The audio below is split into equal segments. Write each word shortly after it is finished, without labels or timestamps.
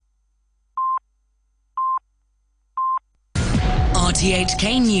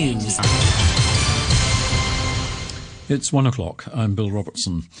RTHK News. It's 1 o'clock. I'm Bill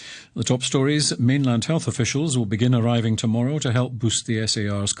Robertson. The top stories: mainland health officials will begin arriving tomorrow to help boost the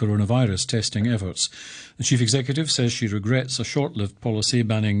SAR's coronavirus testing efforts. The chief executive says she regrets a short-lived policy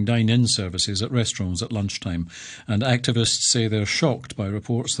banning dine-in services at restaurants at lunchtime. And activists say they're shocked by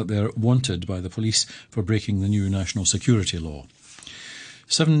reports that they're wanted by the police for breaking the new national security law.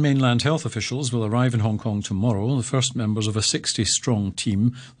 7 mainland health officials will arrive in Hong Kong tomorrow, the first members of a 60-strong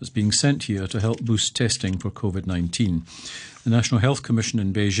team that's being sent here to help boost testing for COVID-19. The National Health Commission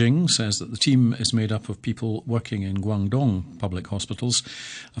in Beijing says that the team is made up of people working in Guangdong public hospitals.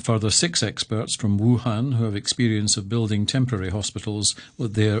 A further 6 experts from Wuhan who have experience of building temporary hospitals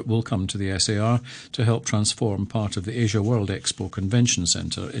there will come to the SAR to help transform part of the Asia World Expo Convention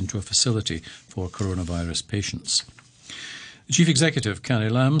Centre into a facility for coronavirus patients. The Chief Executive, Carrie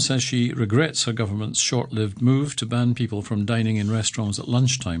Lam, says she regrets her government's short-lived move to ban people from dining in restaurants at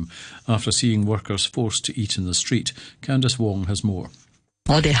lunchtime after seeing workers forced to eat in the street. Candice Wong has more.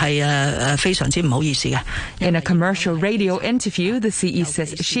 In a commercial radio interview, the CE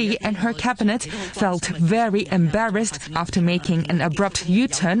says she and her cabinet felt very embarrassed after making an abrupt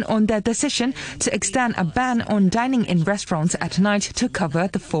U-turn on their decision to extend a ban on dining in restaurants at night to cover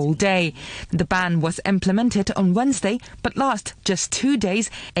the full day. The ban was implemented on Wednesday but lasts just 2 days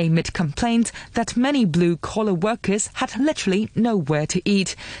amid complaints that many blue-collar workers had literally nowhere to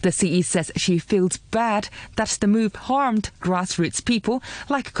eat. The CE says she feels bad that the move harmed grassroots people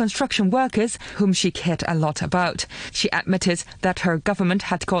like construction workers, whom she cared a lot about. She admitted that her government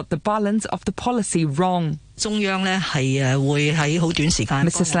had got the balance of the policy wrong. Mrs.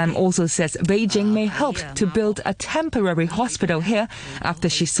 Lam also says Beijing may help to build a temporary hospital here after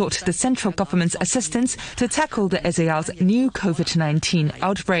she sought the central government's assistance to tackle the SAR's new COVID-19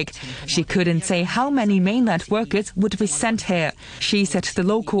 outbreak. She couldn't say how many mainland workers would be sent here. She said the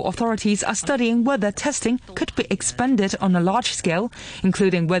local authorities are studying whether testing could be expanded on a large scale,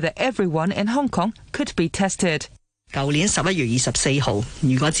 including whether everyone in Hong Kong could be tested. Meanwhile,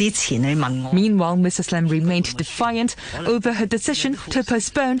 Mrs. Lam remained defiant over her decision to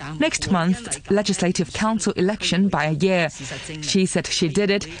postpone next month's Legislative Council election by a year. She said she did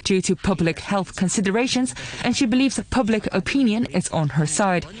it due to public health considerations, and she believes public opinion is on her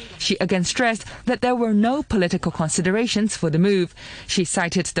side. She again stressed that there were no political considerations for the move. She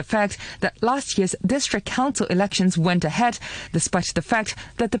cited the fact that last year's district council elections went ahead, despite the fact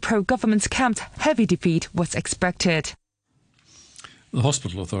that the pro-government's camp's heavy defeat was expected. The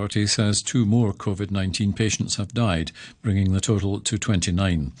hospital authority says 2 more COVID-19 patients have died, bringing the total to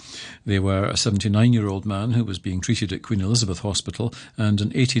 29. They were a 79-year-old man who was being treated at Queen Elizabeth Hospital and an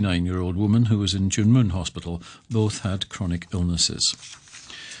 89-year-old woman who was in Junmun Hospital. Both had chronic illnesses.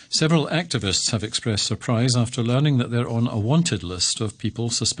 Several activists have expressed surprise after learning that they're on a wanted list of people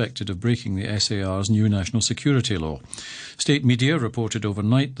suspected of breaking the SAR's new national security law. State media reported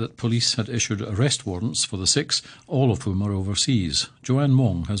overnight that police had issued arrest warrants for the 6, all of whom are overseas. Joanne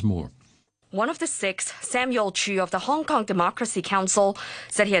Wong has more. One of the 6, Samuel Chu of the Hong Kong Democracy Council,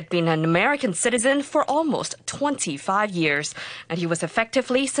 said he had been an American citizen for almost 25 years, and he was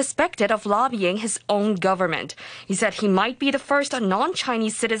effectively suspected of lobbying his own government. He said he might be the first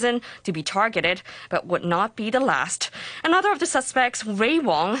non-Chinese citizen to be targeted, but would not be the last. Another of the suspects, Ray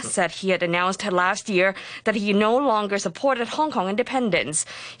Wong, said he had announced last year that he no longer supported Hong Kong independence.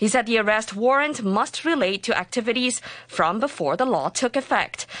 He said the arrest warrant must relate to activities from before the law took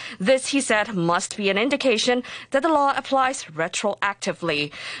effect. This, he said, must be an indication that the law applies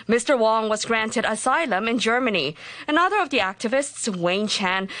retroactively. Mr. Wong was granted asylum in Germany. Another of the activists, Wayne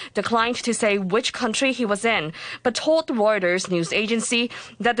Chan, declined to say which country he was in, but told the Reuters news agency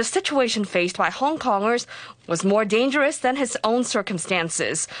that the situation faced by Hong Kongers was more dangerous than his own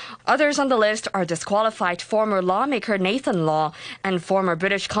circumstances. Others on the list are disqualified former lawmaker Nathan Law and former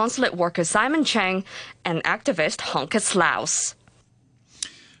British consulate worker Simon Cheng and activist Hunkus Laos.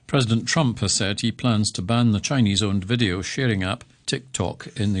 President Trump has said he plans to ban the Chinese-owned video sharing app TikTok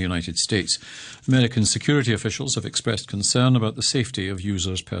in the United States. American security officials have expressed concern about the safety of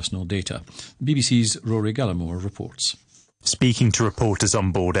users' personal data. BBC's Rory Gallimore reports. Speaking to reporters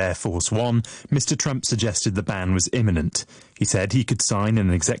on board Air Force One, Mr. Trump suggested the ban was imminent. He said he could sign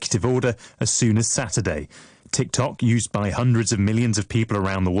an executive order as soon as Saturday. TikTok, used by hundreds of millions of people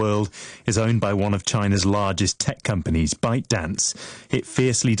around the world, is owned by one of China's largest tech companies, ByteDance. It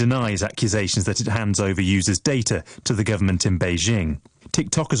fiercely denies accusations that it hands over users' data to the government in Beijing.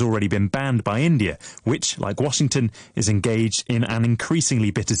 TikTok has already been banned by India, which, like Washington, is engaged in an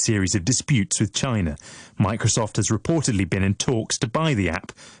increasingly bitter series of disputes with China. Microsoft has reportedly been in talks to buy the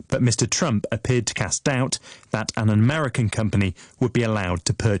app, but Mr. Trump appeared to cast doubt that an American company would be allowed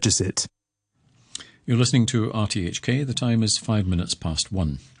to purchase it. You're listening to RTHK. The time is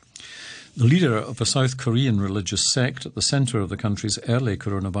 1:05. The leader of a South Korean religious sect at the centre of the country's early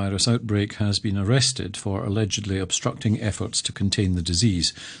coronavirus outbreak has been arrested for allegedly obstructing efforts to contain the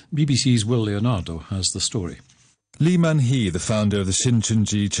disease. BBC's Will Leonardo has the story. Lee Man-hee, the founder of the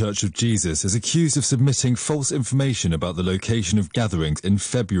Shincheonji Church of Jesus, is accused of submitting false information about the location of gatherings in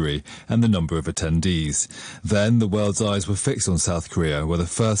February and the number of attendees. Then the world's eyes were fixed on South Korea, where the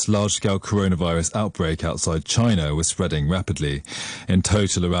first large-scale coronavirus outbreak outside China was spreading rapidly. In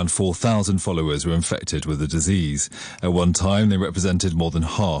total, around 4,000 followers were infected with the disease. At one time, they represented more than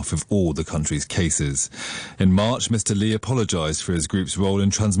half of all the country's cases. In March, Mr. Lee apologised for his group's role in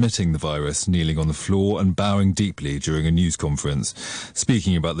transmitting the virus, kneeling on the floor and bowing deeply during a news conference.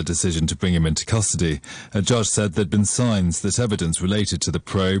 Speaking about the decision to bring him into custody, a judge said there'd been signs that evidence related to the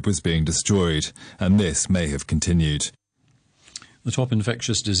probe was being destroyed, and this may have continued. The top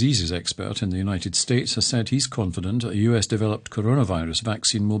infectious diseases expert in the United States has said he's confident a US-developed coronavirus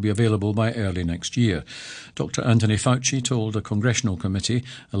vaccine will be available by early next year. Dr. Anthony Fauci told a congressional committee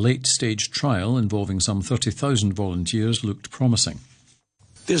a late-stage trial involving some 30,000 volunteers looked promising.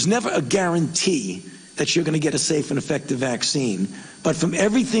 There's never a guarantee that you're going to get a safe and effective vaccine. But from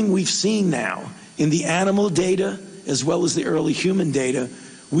everything we've seen now in the animal data as well as the early human data,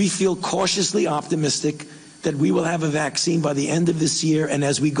 we feel cautiously optimistic that we will have a vaccine by the end of this year and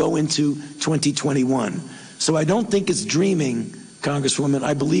as we go into 2021. So I don't think it's dreaming, Congresswoman.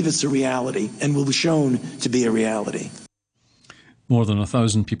 I believe it's a reality and will be shown to be a reality. More than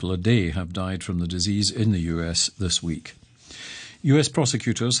 1,000 people a day have died from the disease in the US this week. US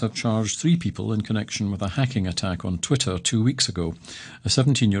prosecutors have charged 3 people in connection with a hacking attack on Twitter 2 weeks ago. A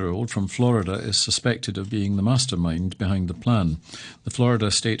 17-year-old from Florida is suspected of being the mastermind behind the plan. The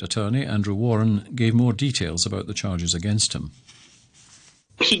Florida State Attorney, Andrew Warren, gave more details about the charges against him.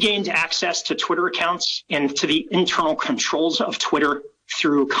 He gained access to Twitter accounts and to the internal controls of Twitter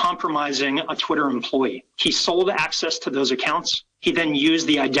through compromising a Twitter employee. He sold access to those accounts. He then used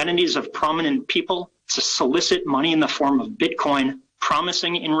the identities of prominent people to solicit money in the form of Bitcoin,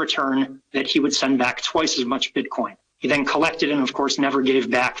 promising in return that he would send back twice as much Bitcoin. He then collected and, of course, never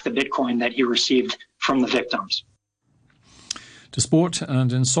gave back the Bitcoin that he received from the victims. To sport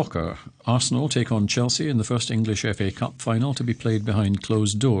and in soccer, Arsenal take on Chelsea in the first English FA Cup final to be played behind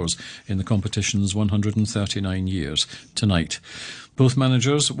closed doors in the competition's 139 years tonight. Both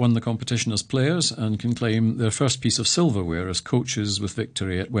managers won the competition as players and can claim their first piece of silverware as coaches with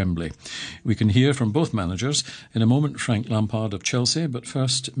victory at Wembley. We can hear from both managers in a moment. Frank Lampard of Chelsea, but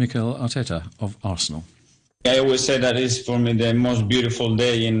first Mikel Arteta of Arsenal. I always say that is for me the most beautiful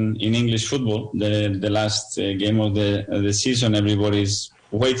day in English football. The last game of the season, everybody's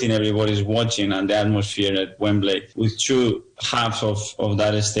waiting, everybody's watching, and the atmosphere at Wembley with 2 halves of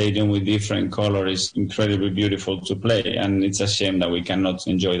that stadium with different colours is incredibly beautiful to play, and it's a shame that we cannot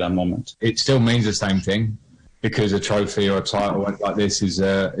enjoy that moment. It still means the same thing, because a trophy or a title like this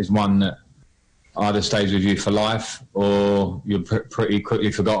is one that either stays with you for life or you're pretty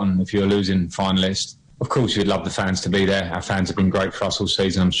quickly forgotten if you're a losing finalist. Of course, you'd love the fans to be there. Our fans have been great for us all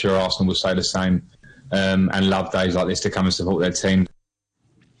season. I'm sure Arsenal will say the same, and love days like this to come and support their team.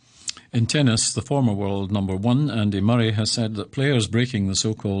 In tennis, the former world number 1, Andy Murray, has said that players breaking the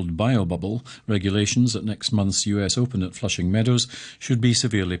so-called bio-bubble regulations at next month's US Open at Flushing Meadows should be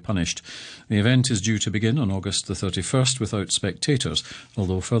severely punished. The event is due to begin on August the 31st without spectators,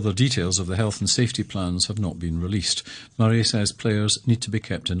 although further details of the health and safety plans have not been released. Murray says players need to be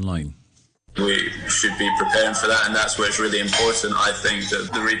kept in line. We should be preparing for that, and that's where it's really important. I think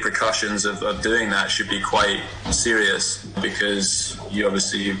that the repercussions of doing that should be quite serious, because you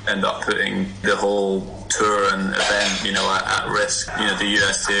obviously end up putting the whole tour and event, at risk. The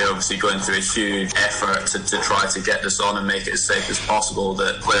USTA obviously going through a huge effort to try to get this on and make it as safe as possible,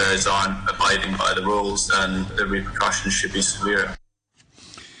 that players aren't abiding by the rules, and the repercussions should be severe.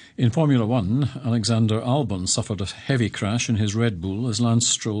 In Formula One, Alexander Albon suffered a heavy crash in his Red Bull as Lance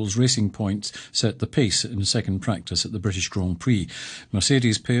Stroll's Racing Point set the pace in second practice at the British Grand Prix.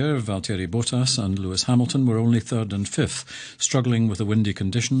 Mercedes pair Valtteri Bottas and Lewis Hamilton were only 3rd and 5th, struggling with the windy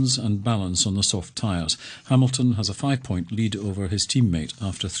conditions and balance on the soft tyres. Hamilton has a 5-point lead over his teammate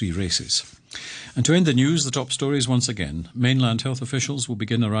after 3 races. And to end the news, the top stories once again. Mainland health officials will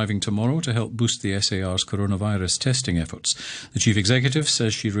begin arriving tomorrow to help boost the SAR's coronavirus testing efforts. The chief executive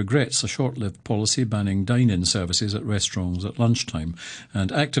says she regrets a short-lived policy banning dine-in services at restaurants at lunchtime,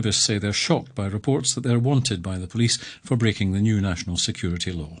 and activists say they're shocked by reports that they're wanted by the police for breaking the new national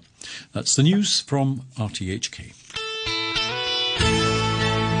security law. That's the news from RTHK.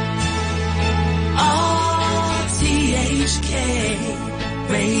 RTHK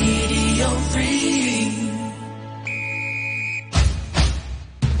Radio 3.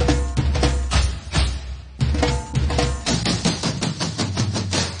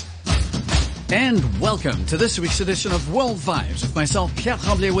 And welcome to this week's edition of World Vibes with myself, Pierre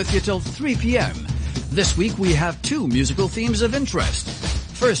Tremblay, with you till 3 p.m. This week we have two musical themes of interest.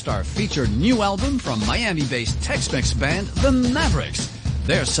 First, our featured new album from Miami-based Tex-Mex band The Mavericks.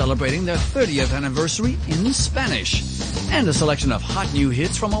 They're celebrating their 30th anniversary in Spanish. And a selection of hot new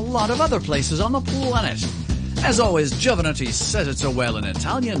hits from a lot of other places on the planet. As always, Giovanotti says it so well in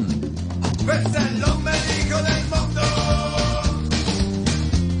Italian.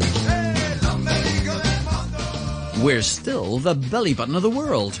 We're still the belly button of the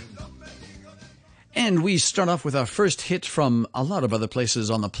world. And we start off with our first hit from a lot of other places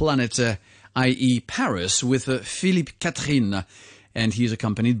on the planet, i.e. Paris, with Philippe Catherine. And he's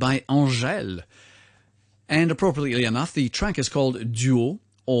accompanied by Angèle. And appropriately enough, the track is called Duo,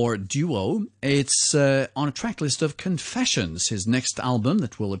 or Duo. It's on a track list of Confessions, his next album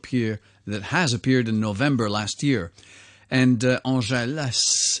that has appeared in November last year. And Angèle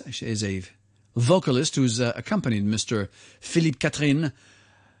is a vocalist who's accompanied Mr. Philippe Catherine,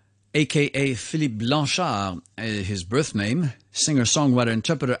 a.k.a. Philippe Blanchard, his birth name, singer, songwriter,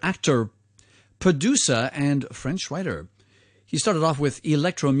 interpreter, actor, producer, and French writer. He started off with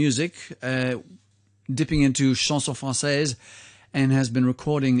electro music, dipping into chanson française, and has been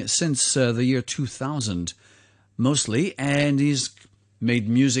recording since the year 2000, mostly, and he's made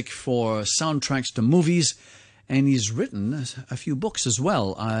music for soundtracks to movies, and he's written a few books as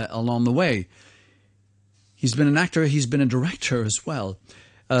well along the way. He's been an actor, he's been a director as well,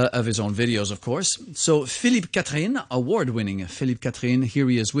 of his own videos, of course. So Philippe Catherine, award-winning Philippe Catherine, here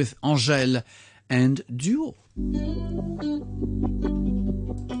he is with Angèle and Duo.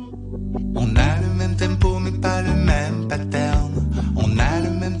 On a le même tempo mais pas le même pattern. On a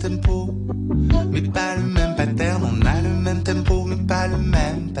le même tempo mais pas le même pattern. On a le même tempo mais pas le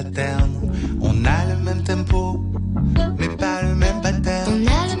même pattern. On a le même tempo mais pas le même pattern. On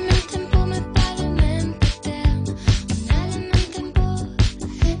a le même tempo mais pas le même pattern. On a le même tempo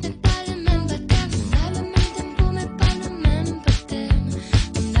mais pas le même pattern. On a le même tempo mais pas le même pattern.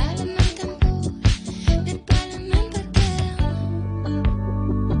 On a le même tempo mais pas le même pattern.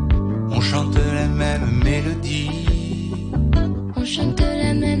 On chante la même mélodie. On chante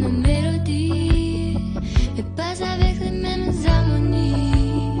la même mélodie, mais pas avec les mêmes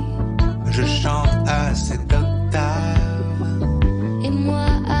harmonies. Je chante à cette octave, et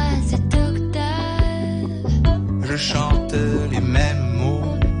moi à cette octave. Je chante les mêmes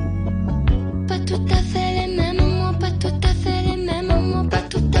mots, pas tout à fait les mêmes mots, pas tout à fait les mêmes mots, pas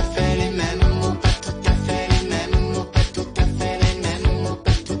tout à fait les mêmes mots, pas tout à fait les mêmes mots, pas tout à fait les mêmes mots,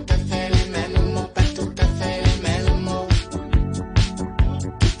 pas tout à fait les mêmes mots, pas tout à fait les mêmes mots,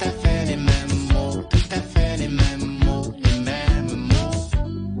 tout à fait les mêmes mots, tout à fait les mêmes mots, les mêmes mots.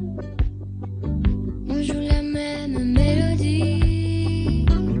 On joue la même mélodie,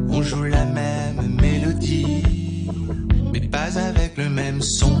 on joue la même mélodie, mais pas avec le même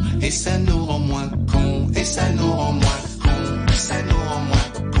son, et ça nous rend moins cons, et ça nous rend moins cons, et ça nous rend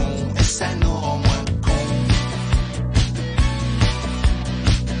moins cons, et ça nous rend moins cons.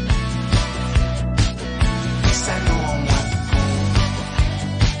 Et ça nous rend moins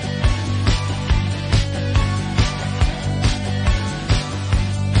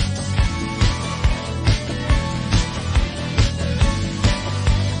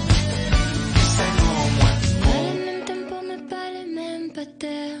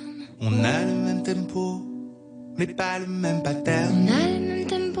on a le même tempo, mais pas le même pattern. On a le même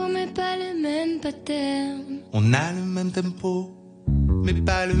tempo, mais pas le même pattern. On a le même tempo, mais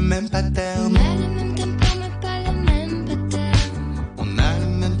pas le même pattern. On a le même tempo, mais pas le même pattern. On a le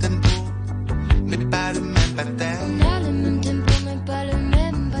même tempo, mais pas le même pattern. On a le même tempo, mais pas le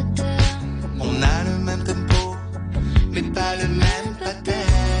même pattern. On a le même tempo, mais pas le même pattern.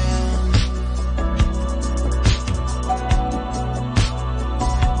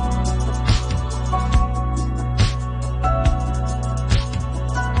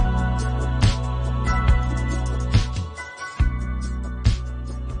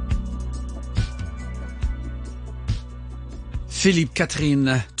 Philippe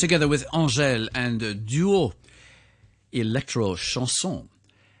Catherine, together with Angèle and Duo, Electro Chanson.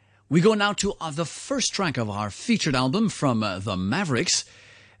 We go now to the first track of our featured album from The Mavericks.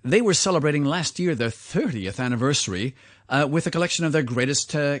 They were celebrating last year their 30th anniversary with a collection of their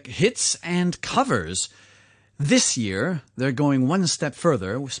greatest hits and covers. This year, they're going one step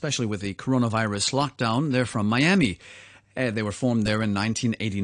further, especially with the coronavirus lockdown. They're from Miami. They were formed there in 1989.